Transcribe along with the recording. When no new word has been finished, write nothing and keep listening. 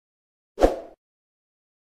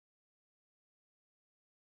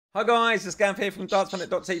Hi guys, it's Gav here from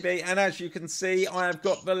dartsplanet.tv, and as you can see, I have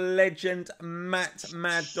got the legend Matt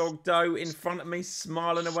Mad Dog Doe in front of me,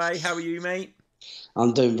 smiling away. How are you, mate?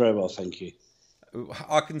 I'm doing very well, thank you.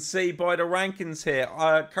 I can see by the rankings here,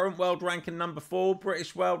 current world ranking number 4,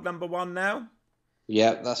 British world number 1 now.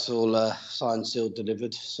 Yeah, that's all signed, sealed,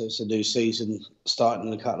 delivered. So it's a new season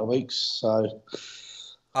starting in a couple of weeks. So,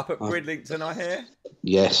 Up at uh, Bridlington, I hear.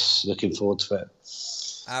 yes, looking forward to it.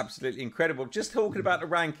 Absolutely incredible. Just talking about the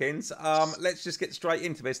rankings, let's just get straight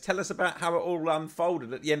into this. Tell us about how it all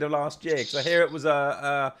unfolded at the end of last year, because I hear it was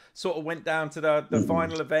a sort of went down to the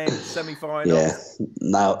final event, Yeah, semi-final.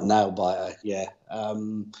 nail biter. Yeah,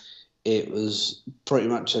 it was pretty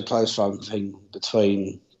much a close run thing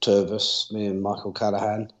between two of us, me and Michael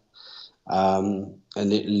Callahan, and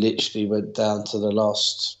it literally went down to the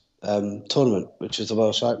last tournament, which was the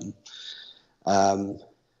Welsh Open. Um,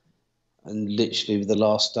 and literally the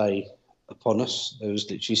last day upon us, there was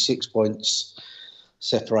literally 6 points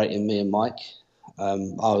separating me and Mike. I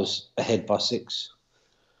was ahead by 6,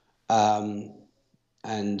 um,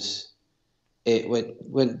 and it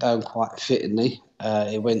went down quite fittingly.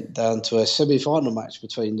 It went down to a semi-final match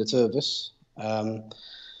between the two of us.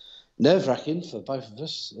 Nerve-wracking for both of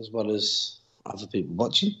us, as well as other people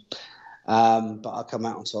watching. But I come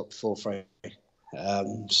out on top 4-3.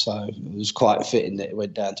 So it was quite fitting that it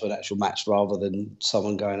went down to an actual match rather than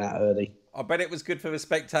someone going out early. I bet it was good for the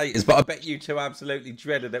spectators, but I bet you two absolutely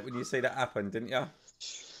dreaded it when you see that happen, didn't you?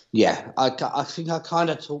 Yeah, I think I kind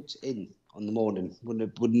of talked in on the morning.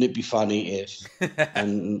 Wouldn't it be funny if,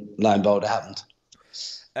 and lo and behold, it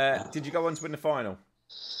happened. Did you go on to win the final?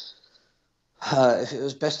 If it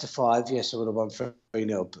was best of 5, yes, I would have won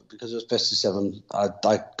 3-0. But because it was best of 7,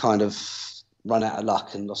 I kind of run out of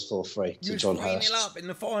luck and lost 4-3 You to was John 3-0 Hurst. up in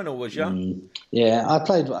the final, was you? Yeah, I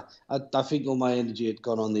played. I think all my energy had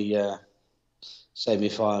gone on the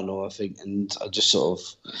semi-final. I think, and I just sort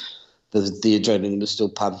of the adrenaline was still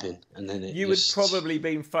pumping, and then it You had just probably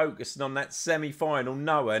been focusing on that semi-final,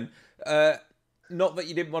 knowing, uh, not that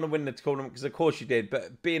you didn't want to win the tournament, because of course you did,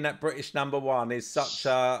 but being that British number 1 is such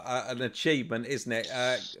an achievement, isn't it?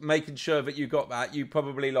 Making sure that you got that, you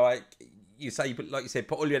probably like you said,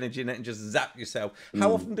 put all your energy in it and just zap yourself.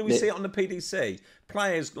 How often do we see it on the PDC?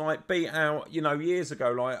 Players like beat out, years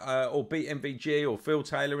ago, or beat MVG or Phil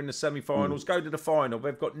Taylor in the semi-finals, go to the final,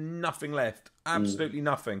 they've got nothing left, absolutely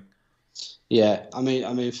nothing. yeah. I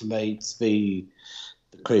mean, for me to be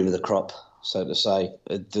the cream of the crop, so to say,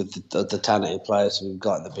 the talented players we've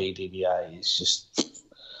got in the Bdda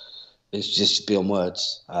it's just beyond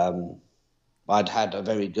words. I'd had a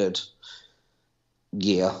very good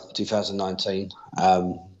year, 2019,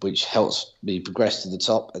 which helps me progress to the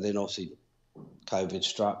top. And then obviously COVID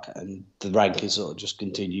struck and the rankings sort of just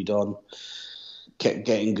continued on. Kept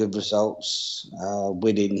getting good results,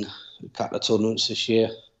 winning a couple of tournaments this year,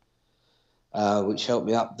 which helped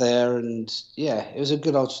me up there. And yeah, it was a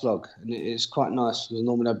good old slog. And it's quite nice because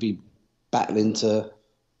normally I'd be battling to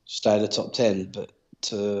stay in the top 10, but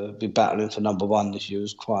to be battling for number 1 this year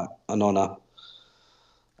was quite an honour.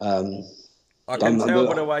 Um, I can tell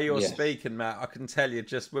by the way you're yeah, speaking, Matt. I can tell you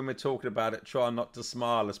just when we're talking about it, try not to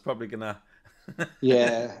smile. It's probably gonna.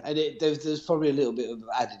 yeah, and there's probably a little bit of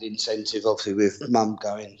added incentive, obviously, with Mum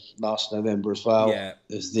going last November as well. Yeah,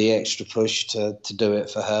 There's the extra push to do it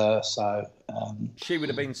for her. So she would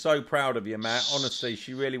have been so proud of you, Matt. Honestly,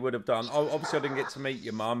 she really would have done. Obviously, I didn't get to meet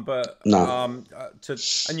your mum, but no,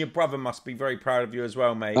 and your brother must be very proud of you as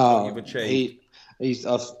well, mate. What you've achieved,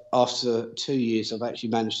 after 2 years, I've actually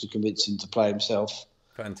managed to convince him to play himself.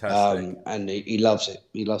 fantastic, And he loves it.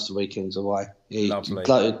 He loves the weekends away. lovely.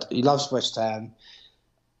 He loves West Ham.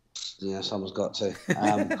 Someone's got to.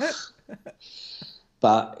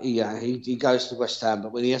 But yeah, he goes to West Ham.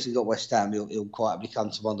 But when he hasn't got West Ham, he'll quietly come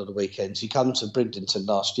to one of the weekends. He came to Bridlington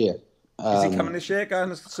last year. Is he coming this year? Going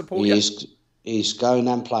to support He you? is. He's going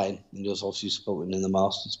and playing, and he was obviously supporting in the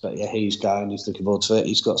Masters. But yeah, he's going. He's looking forward to it.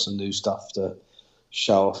 He's got some new stuff to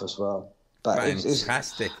show off as well. But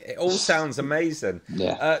Fantastic. It all sounds amazing.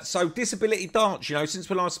 yeah, So Disability Darts, since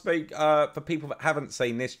we last speak, for people that haven't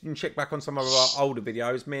seen this, you can check back on some of our older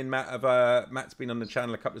videos. Me and Matt Matt's been on the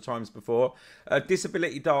channel a couple of times before.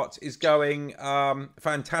 Disability Darts is going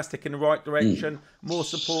fantastic in the right direction. More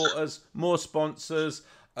supporters, more sponsors,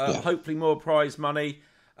 yeah. hopefully more prize money.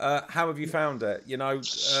 How have you found it?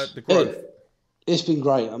 The growth. It's been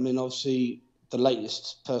great. I mean, obviously, the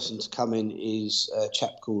latest person to come in is a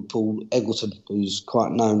chap called Paul Eggleton, who's quite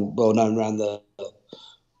well known around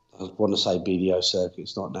I want to say BDO circuit.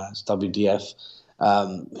 It's not now. It's WDF.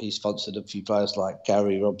 He sponsored a few players like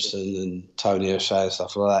Gary Robson and Tony O'Shea and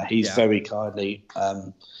stuff like that. He's Yeah. very kindly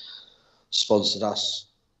sponsored us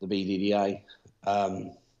the BDDA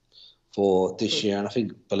for this year, and I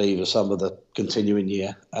believe some of the continuing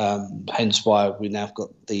year. Hence why we now got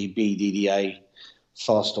the BDDA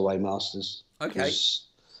Fastaway Masters. Okay,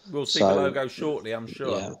 we'll see the logo shortly, I'm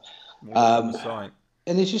sure. Yeah. On the site.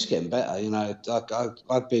 And it's just getting better. You know,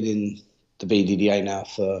 I've been in the BDDA now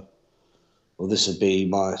this would be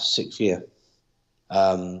my 6th year.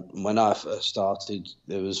 When I first started,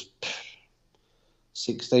 there was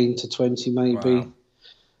 16 to 20 maybe.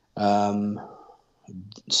 Wow.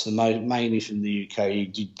 So mainly from the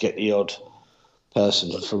UK, you'd get the odd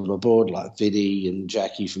person from abroad, like Bdda and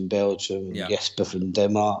Jackie from Belgium and Jesper from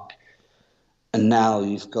Denmark. And now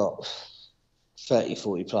you've got 30,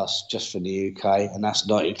 40 plus just from the UK, and that's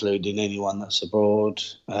not including anyone that's abroad.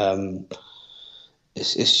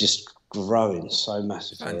 It's just growing so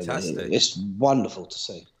massively. Fantastic. It's wonderful to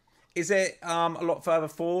see. Is it a lot further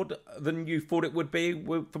forward than you thought it would be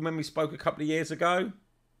from when we spoke a couple of years ago?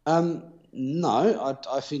 No,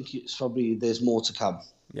 I think it's probably there's more to come.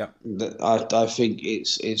 Yeah, I think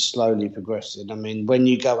it's slowly progressing. I mean, when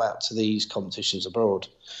you go out to these competitions abroad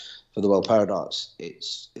for the World Paradarts,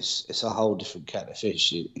 it's a whole different kettle of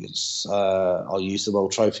fish. I'll use the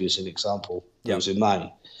World Trophy as an example. It was in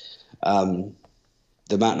May.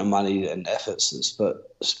 The amount of money and efforts that's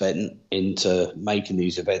spent into making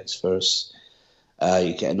these events for us,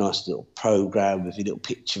 you get a nice little program with a little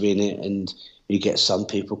picture in it, and you get some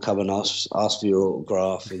people come and ask for your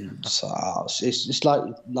autograph, and it's like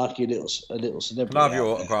a little celebrity. Can I have your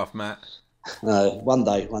autograph, Matt? One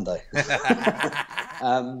day.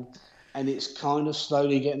 And it's kind of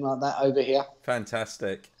slowly getting like that over here.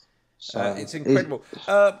 Fantastic. It's incredible.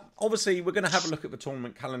 Obviously, we're going to have a look at the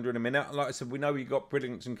tournament calendar in a minute. Like I said, we know you've got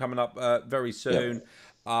Bridlington coming up very soon.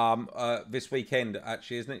 Yep. This weekend,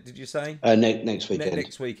 actually, isn't it? Did you say? Next weekend.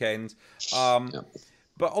 Next weekend. Yep.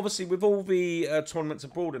 But obviously, with all the tournaments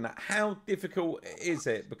abroad and that, how difficult is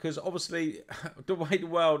it? Because obviously, the way the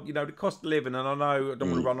world, the cost of living, and I know I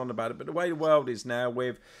don't want to run on about it, but the way the world is now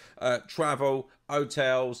with travel,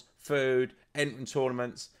 hotels, food, entering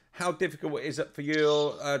tournaments, how difficult is it for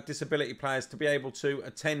your disability players to be able to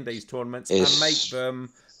attend these tournaments and make them,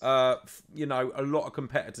 a lot of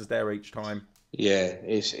competitors there each time? Yeah,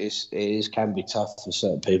 it can be tough for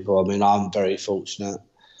certain people. I mean, I'm very fortunate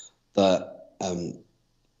that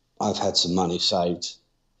I've had some money saved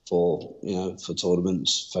for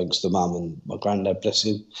tournaments, thanks to Mum and my granddad, bless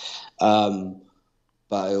him. But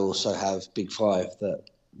I also have Big Five that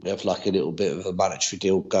we have like a little bit of a monetary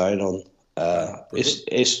deal going on.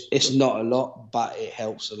 It's not a lot, but it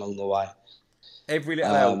helps along the way. Every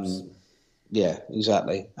little helps. Yeah,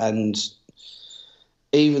 exactly. And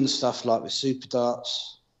even stuff like with Super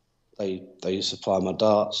Darts, they supply my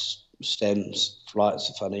darts, stems,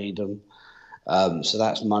 flights if I need them. So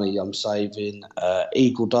that's money I'm saving.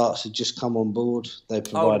 Eagle Darts have just come on board. They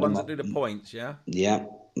provide the ones that do the points, yeah? Yeah,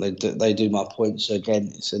 they do my points. So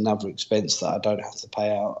again, it's another expense that I don't have to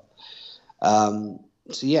pay out.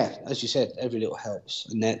 So yeah, as you said, every little helps.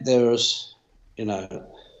 And there is, a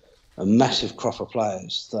massive crop of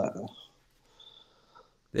players that...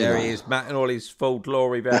 There he is, Matt, in all his full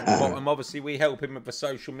glory there at the bottom. Obviously, we help him with the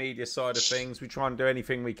social media side of things. We try and do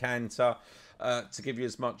anything we can to give you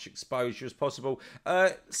as much exposure as possible.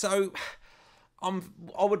 So I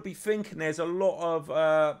would be thinking there's a lot of,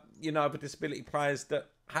 the disability players that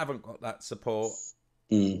haven't got that support.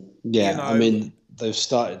 Yeah, I mean, they've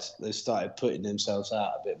started putting themselves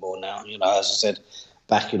out a bit more now. As I said,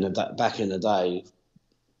 back in the day,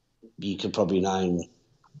 you could probably name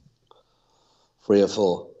 3 or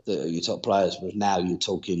 4 that are your top players, but now you're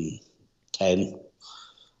talking 10.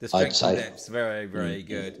 The strength and depth's very, very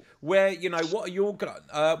good. Where, what are your...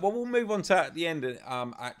 well, we'll move on to that at the end,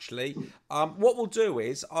 actually. What we'll do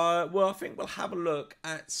is, I think we'll have a look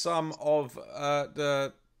at some of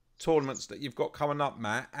the tournaments that you've got coming up,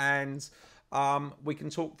 Matt, and we can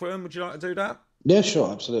talk through them. Would you like to do that? Yeah,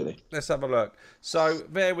 sure, absolutely. Let's have a look. So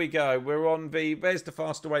there we go. We're on there's the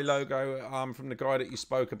Fastaway logo from the guy that you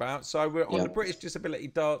spoke about. So we're on the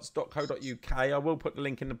BritishDisabilityDarts.co.uk. I will put the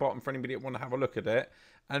link in the bottom for anybody that want to have a look at it.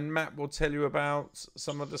 And Matt will tell you about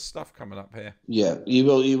some of the stuff coming up here. Yeah, you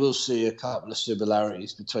will see a couple of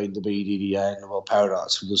similarities between the BDDA and the World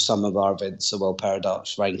Paradarts, because some of our events are World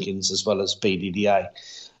Paradarts rankings as well as BDDA.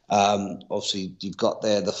 Obviously, you've got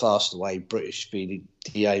there the Fastaway British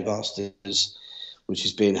BDDA Masters, which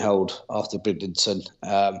is being held after Bridlington.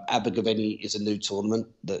 Abergavenny is a new tournament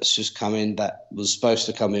that's just come in, that was supposed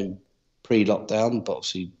to come in pre-lockdown, but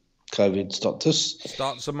obviously COVID stopped us.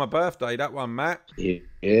 Starts on my birthday, that one, Matt. Yeah.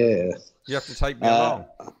 You have to take me along.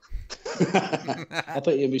 I'll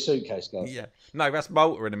put you in my suitcase, guys. Yeah. No, that's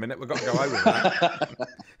Malta in a minute. We've got to go over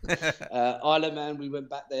that. Isle of Man, we went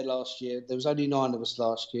back there last year. There was only 9 of us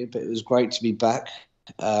last year, but it was great to be back.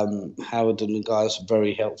 Howard and the guys were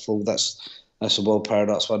very helpful. That's a World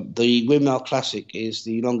Paradarts one. The Windmill Classic is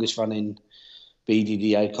the longest running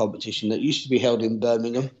Bdda competition that used to be held in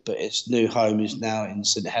Birmingham, but its new home is now in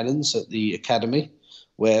St Helens at the Academy,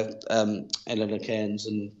 where Eleanor Cairns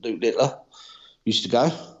and Luke Littler used to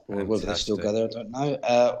go. Or whether they still go there, I don't know.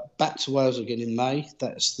 Back to Wales again in May.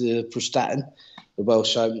 That's the Prestatyn, the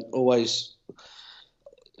Welsh Open. Always,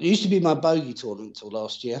 it used to be my bogey tournament till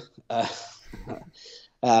last year. But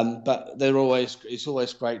it's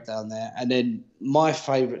always great down there. And then my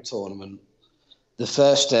favourite tournament, the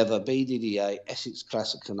first ever Bdda Essex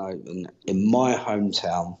Classic and Open in my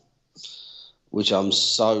hometown, which I'm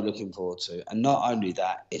so looking forward to. And not only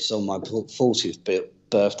that, it's on my 40th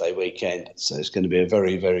birthday weekend, so it's going to be a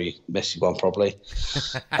very, very messy one probably.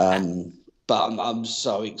 But I'm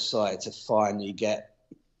so excited to finally get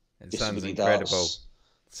it sounds incredible.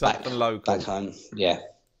 Something local back home. Yeah.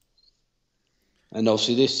 And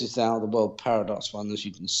obviously this is now the World Paradarts one, as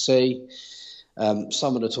you can see.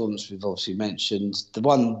 Some of the tournaments we've obviously mentioned. The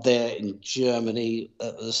one there in Germany,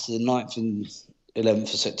 was the 9th and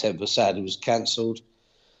 11th of September, sadly was cancelled.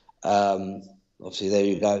 Obviously there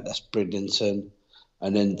you go, that's Bridlington.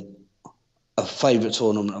 And then a favourite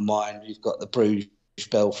tournament of mine, you've got the Bruges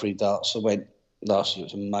Belfry Darts. I went last year,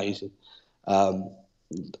 it was amazing.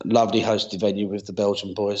 Lovely hosted venue with the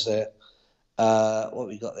Belgian boys there. What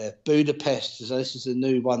we got there? Budapest. So this is a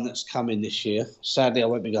new one that's coming this year. Sadly, I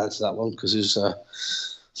won't be going to that one because there's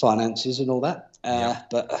finances and all that.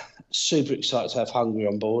 But super excited to have Hungary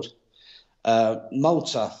on board.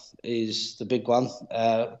 Malta is the big one.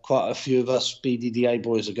 Quite a few of us Bdda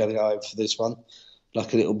boys are going to go over for this one.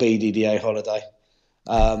 Like a little Bdda holiday.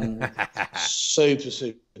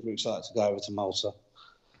 Super excited to go over to Malta.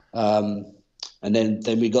 And then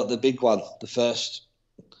we got the big one, the first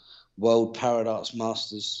World Paradarts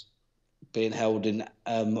Masters being held in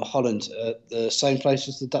Holland at the same place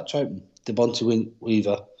as the Dutch Open, the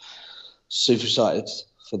Weaver. Super excited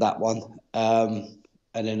for that one. And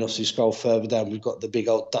then obviously scroll further down, we've got the big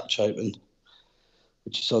old Dutch Open,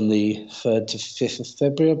 which is on the 3rd to 5th of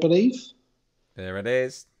February, I believe. There it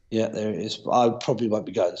is. Yeah, there it is. I probably won't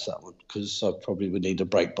be going to that one because I probably would need a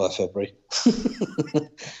break by February.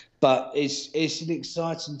 But it's an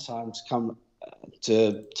exciting time to come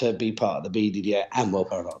to be part of the Bdda and World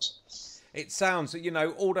Paradarts. It sounds,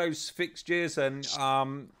 all those fixtures and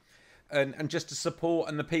just the support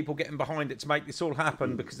and the people getting behind it to make this all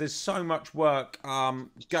happen, because there's so much work I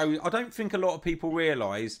don't think a lot of people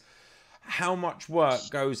realise how much work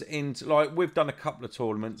goes into, like, we've done a couple of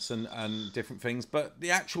tournaments and different things, but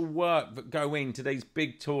the actual work that go into these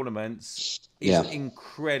big tournaments is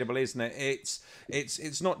incredible, isn't it?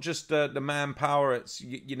 It's not just the manpower. It's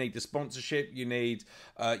you need the sponsorship, you need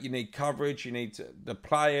coverage, you need the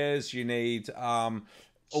players, you need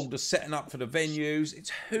all the setting up for the venues. It's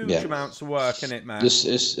huge amounts of work, isn't it, man?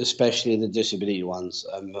 Especially the disability ones.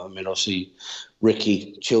 I mean, obviously,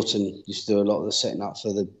 Ricky Chilton used to do a lot of the setting up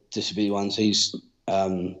for the disability ones. He's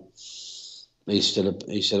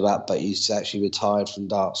still about, but he's actually retired from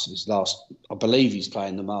darts. I believe he's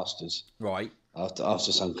playing the Masters. Right.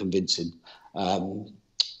 After some convincing. But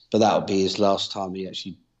that'll be his last time he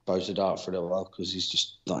actually goes to dart for a little while, because he's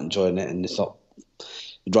just not enjoying it, and it's not.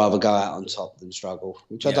 He'd rather go out on top than struggle,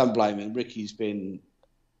 which I don't blame him. Ricky's been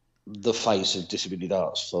the face of disability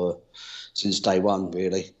darts since day one,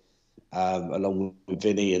 really, along with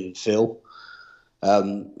Vinny and Phil.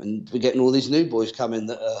 And we're getting all these new boys coming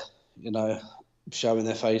that are, showing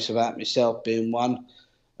their face about, myself being one.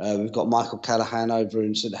 We've got Michael Callahan over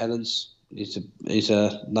in St Helens. He's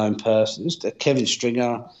a known person. Kevin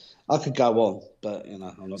Stringer. I could go on, but I'm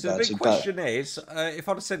not. So the big question is, if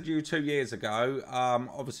I'd have said to you 2 years ago,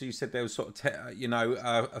 obviously you said there was sort of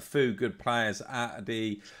a few good players at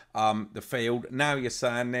the field. Now you're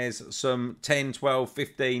saying there's some 10, 12,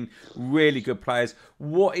 15 really good players.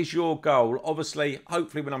 What is your goal? Obviously,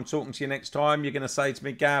 hopefully when I'm talking to you next time, you're going to say to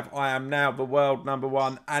me, Gav, I am now the world number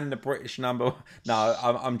one and the British number one. No,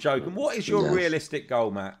 I'm joking. What is your realistic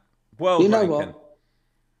goal, Matt? World ranking. What?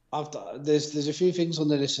 There's a few things on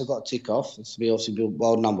the list I've got to tick off. It's to be obviously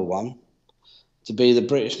world number one, to be the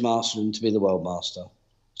British Master, and to be the World Master.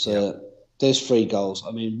 So there's 3 goals.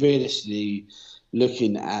 I mean, realistically,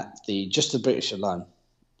 looking at just the British alone,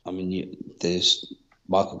 I mean, there's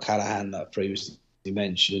Michael Callahan that I previously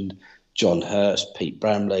mentioned, John Hurst, Pete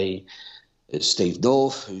Bramley, it's Steve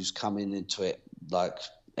North, who's coming into it like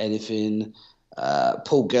anything.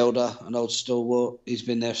 Paul Gelder, an old stalwart, he's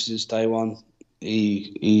been there since day one.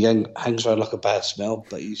 He hangs around like a bad smell,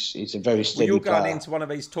 but he's a very steady Well, you're going player. into one of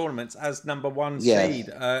these tournaments as #1 Yeah. seed,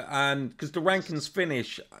 and because the rankings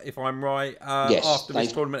finish, if I'm right, Yes, after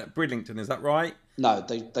this tournament at Bridlington, is that right? No,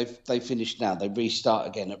 they finished now. They restart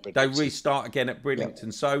again at Bridlington. They restart again at Bridlington.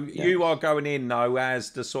 Yep. So you are going in though as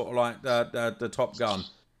the sort of like the top gun.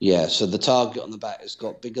 Yeah. So the target on the back has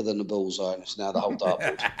got bigger than the bullseye, and it's now the whole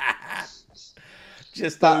dartboard.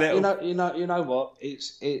 Just a little. You know what?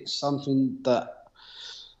 It's something that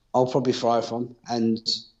I'll probably thrive from, and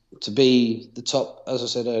to be the top, as I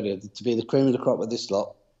said earlier, to be the cream of the crop with this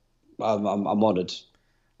lot, I'm honoured.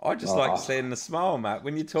 I just like seeing the smile, Matt.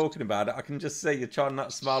 When you're talking about it, I can just see you trying not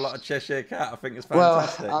to smile like a Cheshire cat. I think it's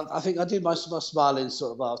fantastic. Well, I think I do most of my smiling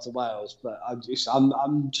sort of after Wales, but I'm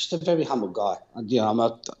just a very humble guy. And, you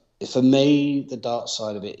know, for me, the dart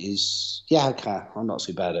side of it is, okay, I'm not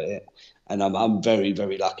too bad at it. And I'm very,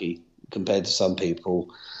 very lucky compared to some people.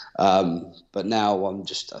 But now I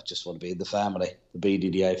just want to be in the family, the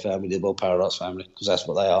Bdda family, the World Paradarts family, because that's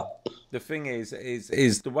what they are. The thing is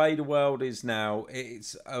the way the world is now.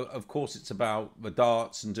 It's of course it's about the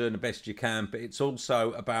darts and doing the best you can, but it's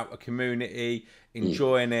also about a community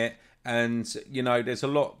enjoying it. And you know, there's a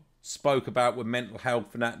lot spoke about with mental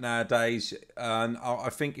health and that nowadays. And I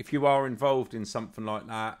think if you are involved in something like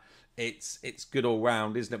that, it's good all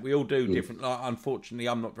round, isn't it? We all do different. Like, unfortunately,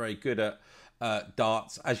 I'm not very good at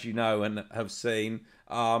darts, as you know and have seen.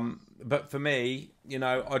 But for me, you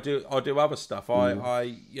know, I do other stuff. I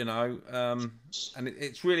you know, and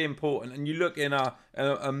it's really important. And you look in a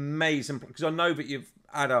amazing, because I know that you've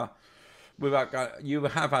had you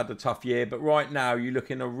have had a tough year, but right now you look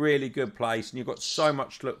in a really good place, and you've got so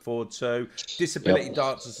much to look forward to. Disability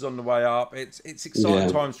darts is on the way up. It's exciting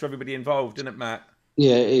times for everybody involved, isn't it, Matt?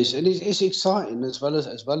 Yeah, it is, and it's exciting as well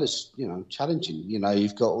as you know, challenging. You know,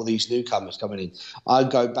 you've got all these newcomers coming in. I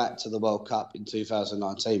go back to the World Cup in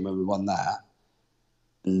 2019 when we won that,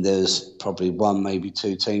 and there's probably one, maybe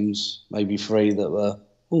two teams, maybe three that were,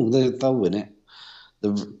 they'll win it.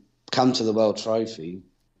 Come to the World Trophy,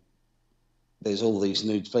 there's all these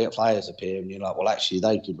new players appear, and you're like, well, actually,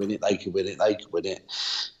 they could win it, they could win it, they could win it.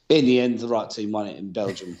 In the end, the right team won it in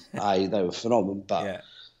Belgium. They were phenomenal, but. Yeah.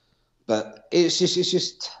 But it's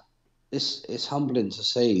humbling to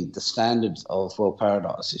see the standards of World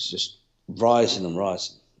Paradarts. It's just rising and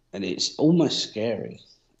rising, and it's almost scary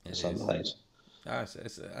in some ways.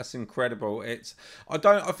 That's incredible.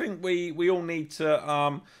 I think we all need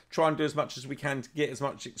to try and do as much as we can to get as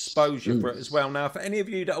much exposure for it as well. Now, for any of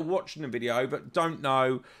you that are watching the video but don't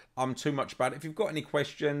know too much about it, if you've got any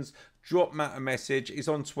questions, drop Matt a message. He's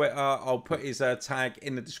on Twitter. I'll put his tag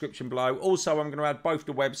in the description below. Also, I'm going to add both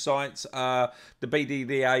the websites, the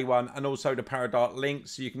Bdda one and also the Paradart link,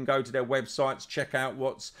 so you can go to their websites, check out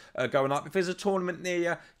what's going up. If there's a tournament near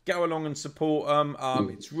you, go along and support them.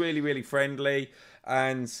 It's really, really friendly,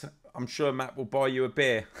 and I'm sure Matt will buy you a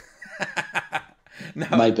beer. No,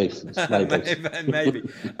 maybe. Maybe.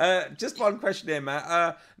 Just one question here,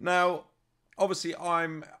 Matt. Now, obviously,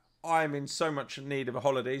 I'm in so much need of a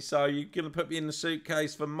holiday, so you're going to put me in the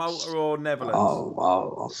suitcase for Malta or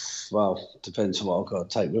Netherlands? Well, depends on what I've got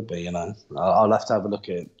to take with me, you know. I'll have to have a look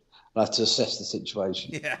at it. I'll have to assess the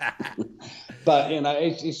situation. Yeah. But, you know,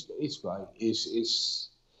 it's great.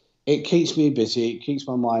 It keeps me busy, it keeps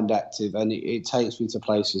my mind active, and it takes me to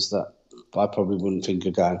places that I probably wouldn't think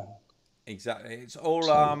of going. Exactly. It's all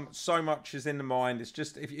so much is in the mind. It's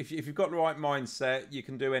just if you've got the right mindset, you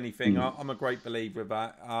can do anything. I'm a great believer of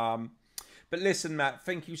that. But listen, Matt,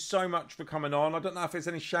 thank you so much for coming on. I don't know if there's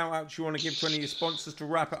any shout outs you want to give to any of your sponsors to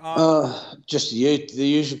wrap it up. Just the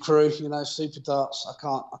usual crew, you know, Super Darts.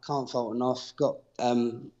 I can't fault enough. Got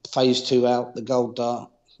phase 2 out, the gold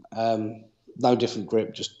dart. No different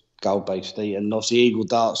grip, just gold based, and obviously Eagle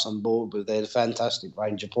Darts on board with their fantastic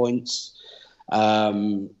range of points.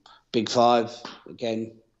 Big Five,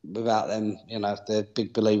 again, without them, you know, they're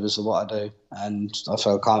big believers of what I do, and I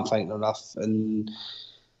can't thank them enough. And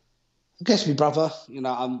I guess my brother, you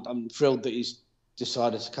know, I'm thrilled that he's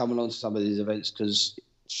decided to come along to some of these events, because,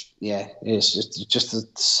 yeah, it's just the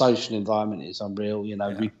social environment is unreal. You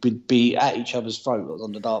know, we'd be at each other's throat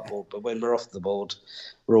on the dartboard, but when we're off the board,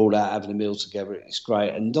 we're all out having a meal together. It's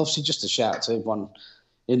great. And obviously just a shout out to everyone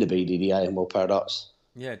in the Bdda and World Paradarts.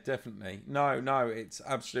 Yeah, definitely. No, it's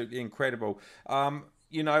absolutely incredible.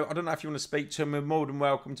 You know, I don't know if you want to speak to him. We're more than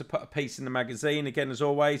welcome to put a piece in the magazine. Again, as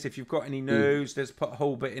always, if you've got any news, let's put a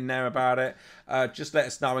whole bit in there about it. Just let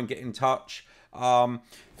us know and get in touch.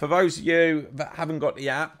 For those of you that haven't got the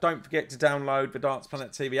app, don't forget to download the Darts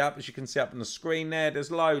Planet TV app. As you can see up on the screen there, there's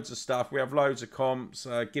loads of stuff. We have loads of comps,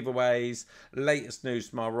 giveaways, latest news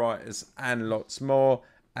from our writers, and lots more.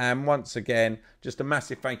 And once again, just a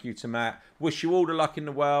massive thank you to Matt. Wish you all the luck in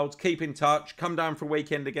the world. Keep in touch. Come down for a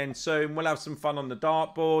weekend again soon. We'll have some fun on the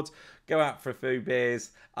dartboard. Go out for a few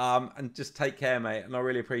beers. And just take care, mate. And I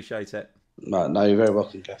really appreciate it. No, you're very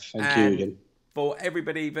welcome, Jeff. Thank you again. For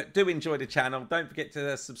everybody that do enjoy the channel, don't forget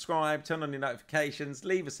to subscribe, turn on your notifications,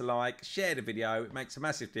 leave us a like, share the video. It makes a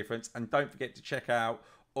massive difference. And don't forget to check out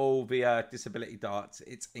all the disability darts.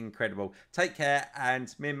 It's incredible. Take care.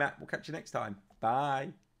 And me and Matt will catch you next time.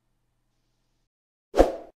 Bye.